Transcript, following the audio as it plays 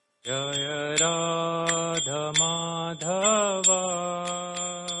जय राधा माधव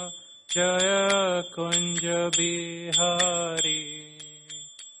जय कुंज बिहारी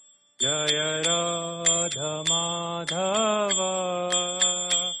जय राधा माधव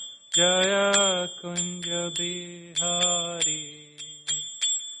जय कुंज बिहारी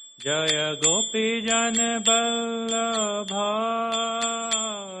जय गोपी जन बल्लभा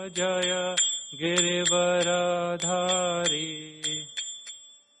जय गिरिवरधारी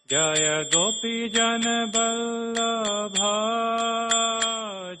जय गोपी जन बल्लभा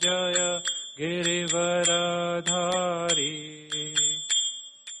जय गिरिवरधारी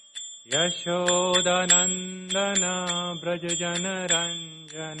यशोदानंदन ब्रज जन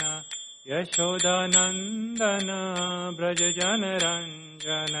रंजन यशोदानंदन ब्रज जन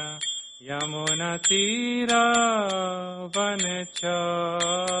रंजन यमुना तीरा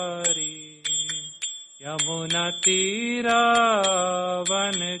वनचारी यमुना तीरा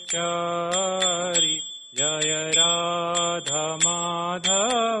वनचारी जय राधा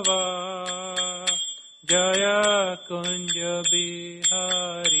माधव जय कुंज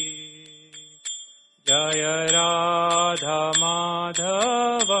बिहारी जय राधा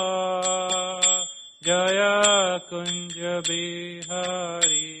माधव जय कुंज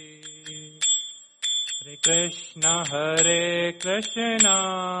बिहारी हरे कृष्ण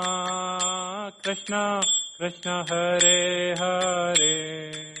कृष्ण कृष्ण हरे हरे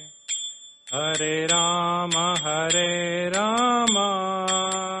हरे राम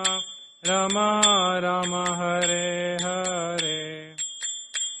राम राम हरे हरे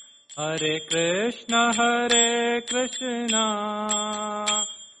हरे कृष्ण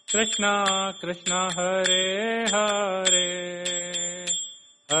कृष्ण कृष्ण हरे हरे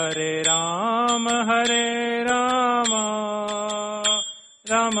हरे राम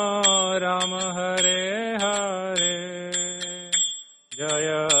राम राम हरे हरे जय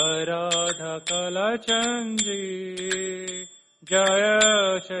राधा कलचंदी जय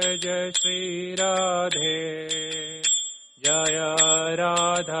जय श्री राधे जय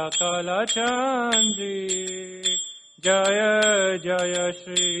राधा कलचंदी जय जय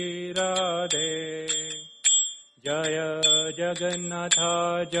श्री राधे जय जगन्नाथ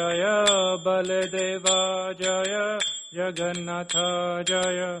जय बलदेवा जय जगन्नाथ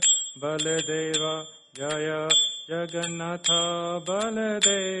जय बलदेवा जय जगन्नाथ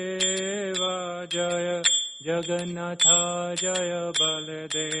बलदेवा जय जगन्नाथ जय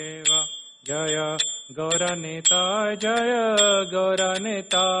बलदेवा जय गौरनिताय जय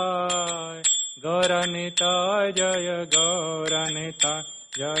गौरनिताय गौरनिताय जय गौरनिताय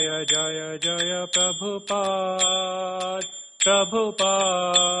जय जय जय प्रभुपाद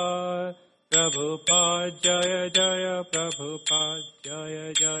प्रभुपाद प्रभुपाद जय जय प्रभुपाद जय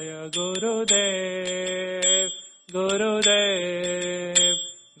जय गुरुदेव गुरुदेव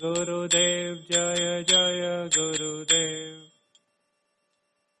गुरुदेव जय जय गुरुदेव।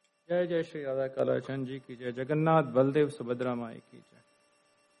 जय जय श्री राधा कलाचंद जी की जय। जगन्नाथ बलदेव सुभद्रा माई की जय।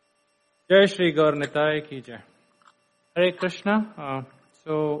 जय श्री गौर निताय की जय। Hare Krishna.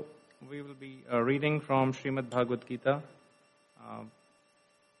 So we will be reading from Srimad Bhagavad Gita.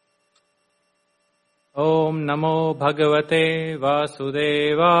 Om Namo Bhagavate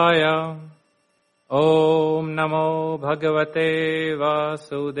Vasudevaya. Om Namo Bhagavate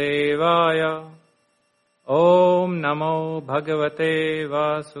Vasudevaya. Om Namo Bhagavate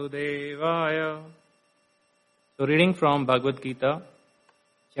Vasudevaya. So reading from Bhagavad Gita,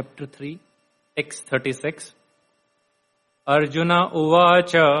 Chapter 3, Text 36. Arjun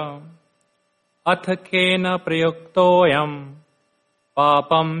उवाच अथ केन प्रयुक्तोऽयं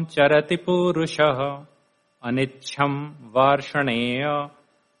पापं चरति पुरुषः अनिच्छं वार्ष्णेय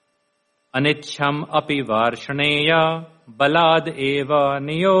अनिच्छम् अपि वार्ष्णेय बलाद् एव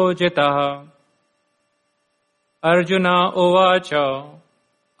नियोजितः। अर्जुन उवाच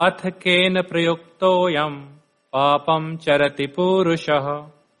अथ केन प्रयुक्तोऽयं पापं चरति पुरुषः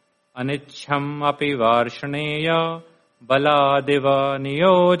अनिच्छम् अपि Varshney Baladeva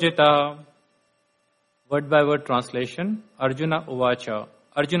niyojita. Word by word translation. Arjuna uvacha.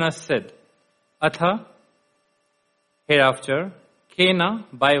 Arjuna said, Atha, hereafter, Kena,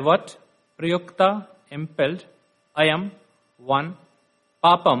 by what, Prayukta, impelled, Ayam, one,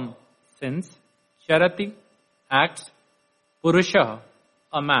 Papam, sins, Charati, acts, Purusha,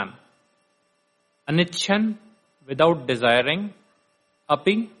 a man, Anichan, without desiring,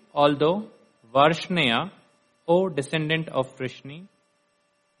 Api, although, Varshneya, O descendant of Vrishni,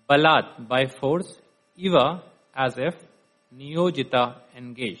 Balat, by force, Iva, as if, Niyojita,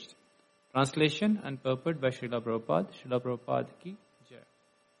 engaged. Translation and purport by Srila Prabhupada. Srila Prabhupada ki jai.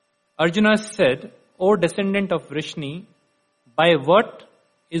 Arjuna said, O descendant of Vrishni, by what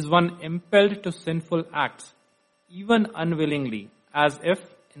is one impelled to sinful acts, even unwillingly, as if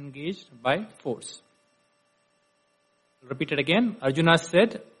engaged by force. Repeat it again. Arjuna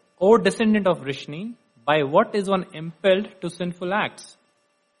said, O descendant of Vrishni, by what is one impelled to sinful acts,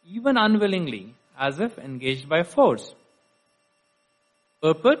 even unwillingly, as if engaged by force?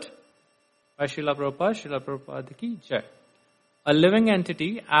 Purport by Srila Prabhupada ki Jai. A living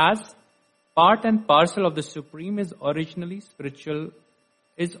entity as part and parcel of the Supreme is originally spiritual,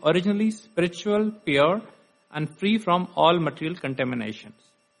 pure, and free from all material contaminations.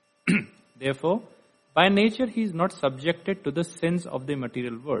 Therefore, by nature he is not subjected to the sins of the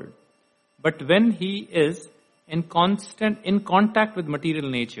material world. But when he is in contact with material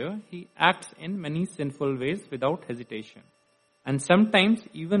nature, he acts in many sinful ways without hesitation, and sometimes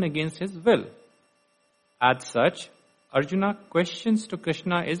even against his will. As such, Arjuna's questions to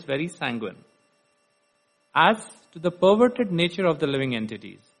Krishna is very sanguine. As to the perverted nature of the living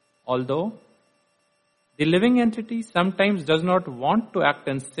entities, although the living entity sometimes does not want to act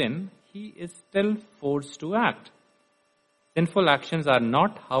in sin, he is still forced to act. Sinful actions are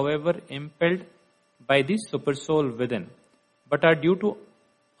not, however, impelled by the supersoul within, but are due to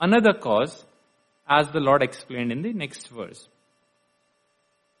another cause, as the Lord explained in the next verse.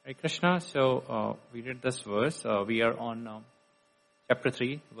 Hare Krishna. So we read this verse. We are on chapter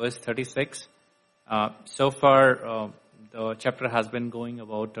 3, verse 36. So far, the chapter has been going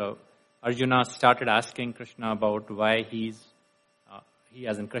about Arjuna started asking Krishna about why he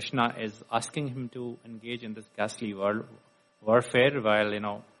as in Krishna is asking him to engage in this ghastly warfare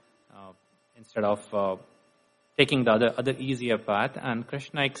while, instead of taking the other easier path. And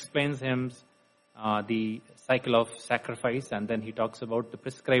Krishna explains him the cycle of sacrifice, and then he talks about the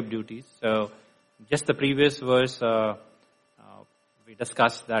prescribed duties. So just the previous verse, we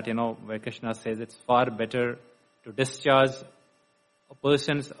discussed that, where Krishna says it's far better to discharge a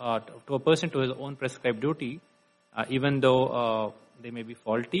person to his own prescribed duty, even though they may be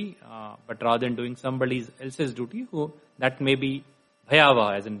faulty, but rather than doing somebody else's duty, that may be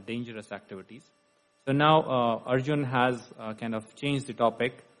bhayava, as in dangerous activities. So now Arjun has kind of changed the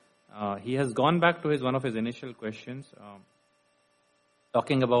topic. He has gone back to one of his initial questions,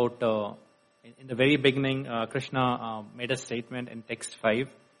 talking about, in the very beginning, Krishna made a statement in text 5,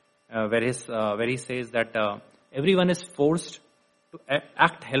 where he says that everyone is forced to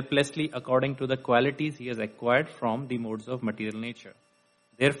act helplessly according to the qualities he has acquired from the modes of material nature.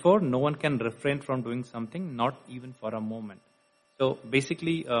 Therefore, no one can refrain from doing something, not even for a moment. So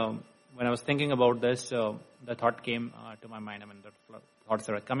basically, when I was thinking about this, the thought came to my mind. The thoughts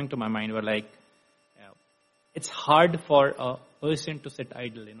that were coming to my mind were like, it's hard for a person to sit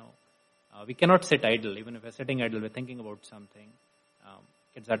idle, we cannot sit idle. Even if we're sitting idle, we're thinking about something.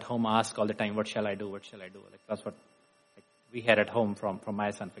 Kids at home ask all the time, what shall I do? What shall I do? Like that's what we hear at home from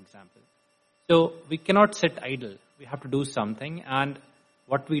my son, for example. So we cannot sit idle. We have to do something. And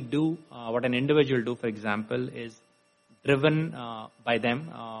what we do, what an individual do, for example, is driven by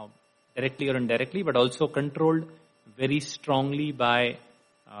them, directly or indirectly, but also controlled very strongly by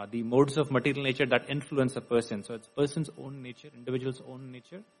the modes of material nature that influence a person. So it's person's own nature, individual's own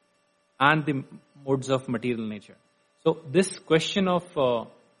nature, and the modes of material nature. So this question of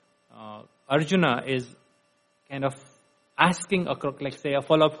Arjuna is kind of asking, a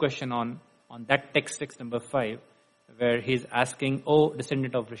follow-up question on that text number 5, where he's asking,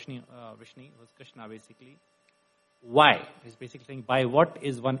 descendant of Vrishni, who's Krishna basically, why? He's basically saying, by what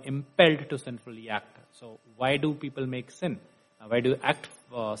is one impelled to sinfully act? So why do people make sin? Why do you act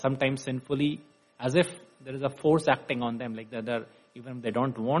sometimes sinfully, as if there is a force acting on them, like even if they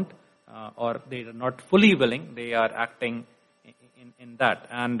don't want, or they are not fully willing, they are acting in that.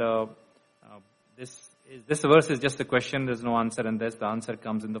 And this verse is just a question. There's no answer in this. The answer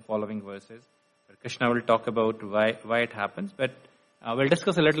comes in the following verses, where Krishna will talk about why it happens. But we'll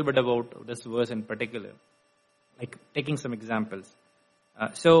discuss a little bit about this verse in particular, like taking some examples.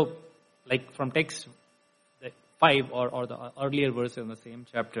 So, like from text 5 or the earlier verse in the same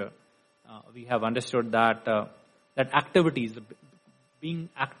chapter, we have understood that that activities, being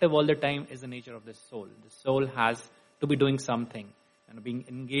active all the time, is the nature of the soul. The soul has to be doing something, and being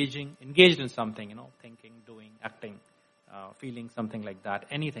engaged in something, thinking, doing, acting, feeling, something like that.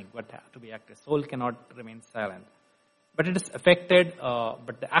 Anything but to be active. Soul cannot remain silent. But it is affected,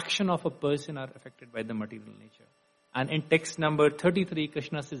 but the action of a person are affected by the material nature. And in text number 33,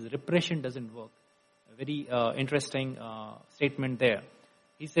 Krishna says repression doesn't work. A very interesting statement there.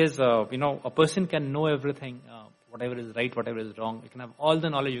 He says, a person can know everything, whatever is right, whatever is wrong. You can have all the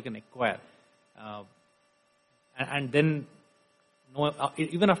knowledge you can acquire. And then,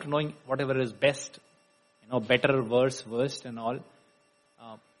 even after knowing whatever is best, better, worse, worst and all,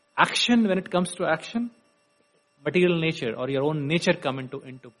 action, when it comes to action, material nature or your own nature come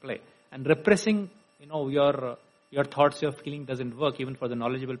into play. And repressing, your thoughts, your feeling doesn't work even for the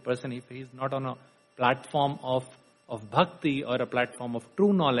knowledgeable person if he's not on a platform of bhakti or a platform of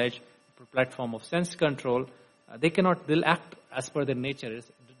true knowledge, a platform of sense control. They'll act as per their nature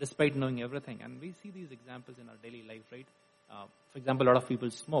despite knowing everything. And we see these examples in our daily life, right? For example, a lot of people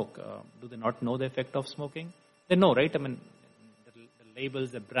smoke. Do they not know the effect of smoking? They know, right? I mean, the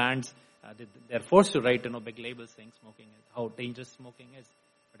labels, the brands, they're forced to write, big labels saying smoking is, how dangerous smoking is.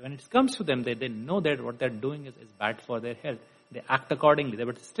 But when it comes to them, they know that what they're doing is bad for their health. They act accordingly. They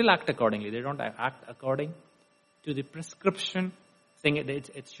would still act accordingly. They don't act according to the prescription saying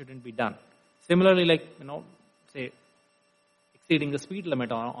it shouldn't be done. Similarly, like, say, exceeding the speed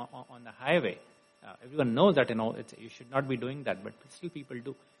limit on the highway. Everyone knows that, you should not be doing that, but still people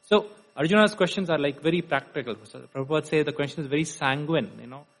do. So Arjuna's questions are like very practical. So Prabhupada says the question is very sanguine,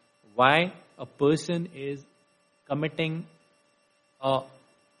 why a person is committing a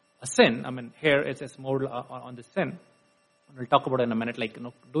sin. I mean, here it's more on the sin. We'll talk about it in a minute, like,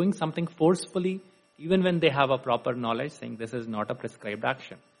 doing something forcefully, even when they have a proper knowledge, saying this is not a prescribed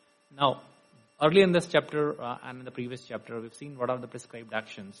action. Now, early in this chapter and in the previous chapter, we've seen what are the prescribed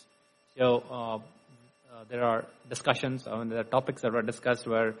actions. So, there are discussions, there are topics that were discussed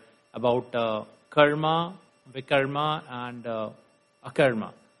were about karma, vikarma, and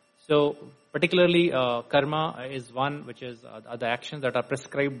akarma. So, particularly, karma is one which is the actions that are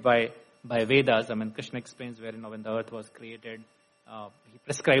prescribed by Vedas. I mean, Krishna explains where, when the earth was created, he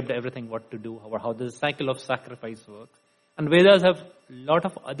prescribed everything what to do, how the cycle of sacrifice works. And Vedas have a lot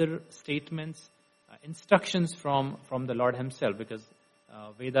of other statements, instructions from the Lord himself, because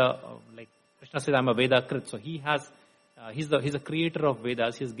Veda, like Krishna says, I'm a Veda Krit. So he's the creator of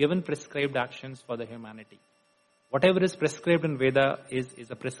Vedas. He's given prescribed actions for the humanity. Whatever is prescribed in Veda is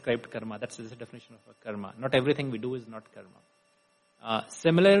a prescribed karma. That's the definition of a karma. Not everything we do is not karma.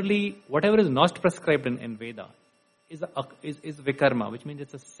 Similarly, whatever is not prescribed in Veda is vikarma, which means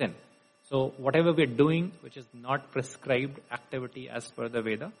it's a sin. So whatever we're doing, which is not prescribed activity as per the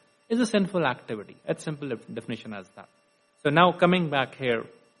Veda, is a sinful activity. That's simple definition as that. So now coming back here,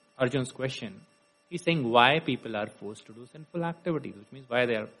 Arjun's question, he's saying why people are forced to do sinful activities, which means why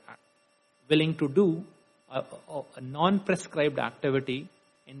they are willing to do a non-prescribed activity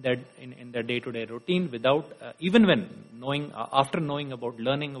in their day-to-day routine without, even when after learning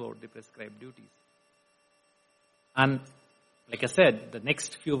about the prescribed duties. And like I said, the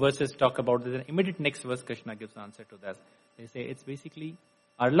next few verses talk about the immediate next verse. Krishna gives the answer to that. They say it's basically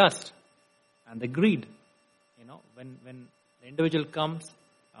our lust and the greed. When the individual comes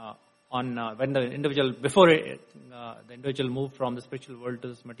when the individual the individual moved from the spiritual world to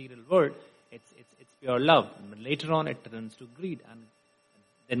this material world, it's pure love. But later on, it turns to greed, and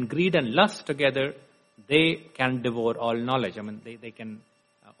then greed and lust together, they can devour all knowledge. I mean, they can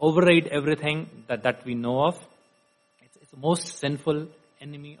override everything that we know of. It's the most sinful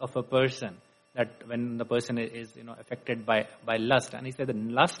enemy of a person. That when the person is affected by lust, and he said that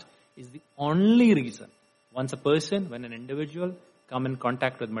lust is the only reason. When an individual come in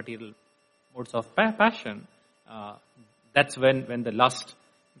contact with material modes of passion, that's when the lust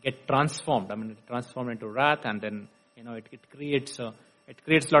get transformed. I mean, it transformed into wrath, and then it creates a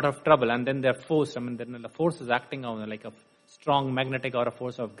lot of trouble, and then they're forced. I mean, then the force is acting on like a strong magnetic or a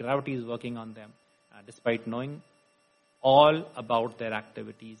force of gravity is working on them, despite knowing all about their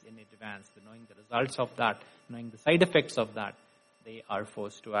activities in advance, knowing the results of that, knowing the side effects of that, they are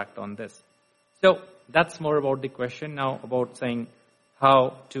forced to act on this. So that's more about the question now about saying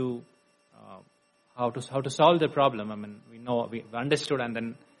how to solve the problem. I mean, we've understood, and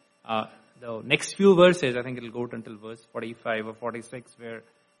then the next few verses, I think it'll go until verse 45 or 46, where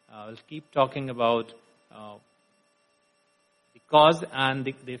we'll keep talking about the cause and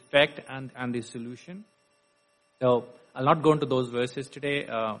the effect and the solution. So I'll not go into those verses today,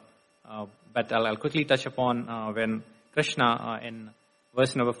 but I'll quickly touch upon when Krishna in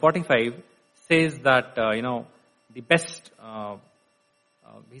verse number 45 says that, the best,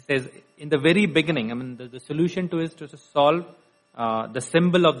 he says, in the very beginning, I mean, the solution to is to solve the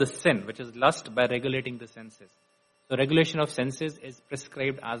symbol of the sin, which is lust, by regulating the senses. So regulation of senses is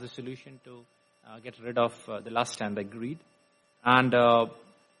prescribed as a solution to get rid of the lust and the greed. And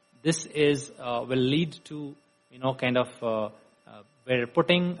this will lead to, we're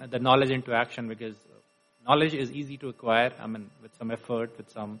putting the knowledge into action, because knowledge is easy to acquire. I mean, with some effort, with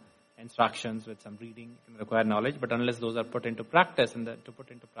some instructions, with some reading, you can acquire knowledge. But unless those are put into practice, to put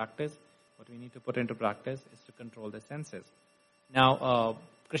into practice, what we need to put into practice is to control the senses. Now,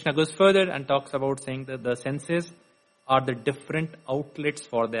 Krishna goes further and talks about saying that the senses are the different outlets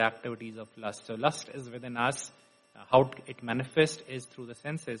for the activities of lust. So lust is within us. How it manifests is through the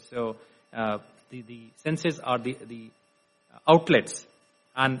senses. So the senses are the outlets,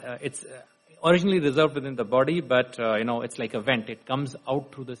 and it's originally reserved within the body, but it's like a vent. It comes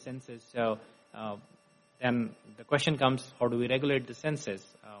out through the senses. So then the question comes: how do we regulate the senses?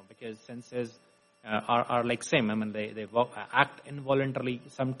 Because senses are like same. I mean, they act involuntarily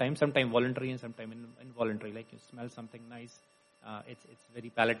sometimes voluntary and sometimes involuntary. Like you smell something nice, it's very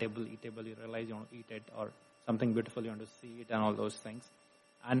palatable, eatable. You realize you want to eat it, or something beautiful, you want to see it, and all those things.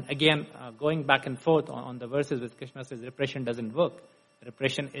 And again, going back and forth on the verses, which Krishna says repression doesn't work.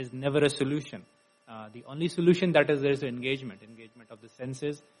 Repression is never a solution. The only solution that is there is engagement of the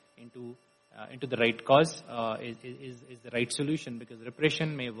senses into the right cause is the right solution, because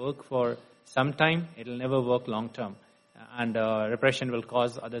repression may work for some time, it will never work long term, and repression will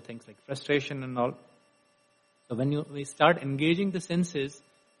cause other things like frustration and all. So when we start engaging the senses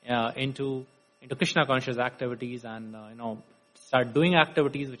into Krishna conscious activities, and start doing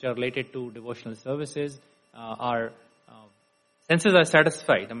activities which are related to devotional services, our senses are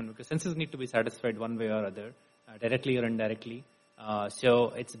satisfied. I mean, because senses need to be satisfied one way or other, directly or indirectly. So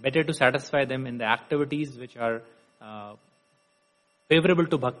it's better to satisfy them in the activities which are favorable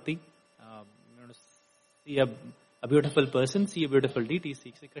to bhakti. See a beautiful person, see a beautiful deity,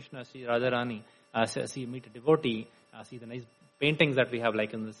 see Krishna, see Radharani, meet a devotee, see the nice paintings that we have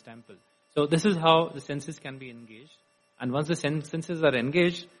like in this temple. So this is how the senses can be engaged. And once the senses are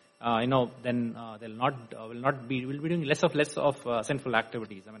engaged, then we'll be doing less of sinful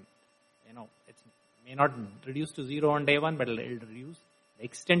activities. I mean, it may not reduce to zero on day one, but it'll reduce. The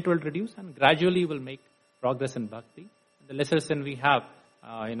extent will reduce, and gradually will make progress in bhakti. The lesser sin we have,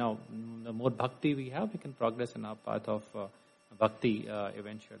 the more bhakti we have, we can progress in our path of bhakti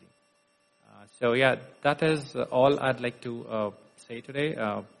eventually. So yeah, that is all I'd like to say today.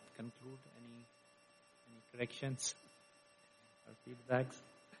 Conclude any corrections or feedbacks?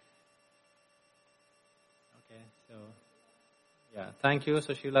 Okay, so yeah, thank you.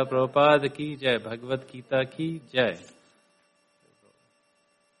 So Srila Prabhupada ki jai, Bhagavad Gita ki jai.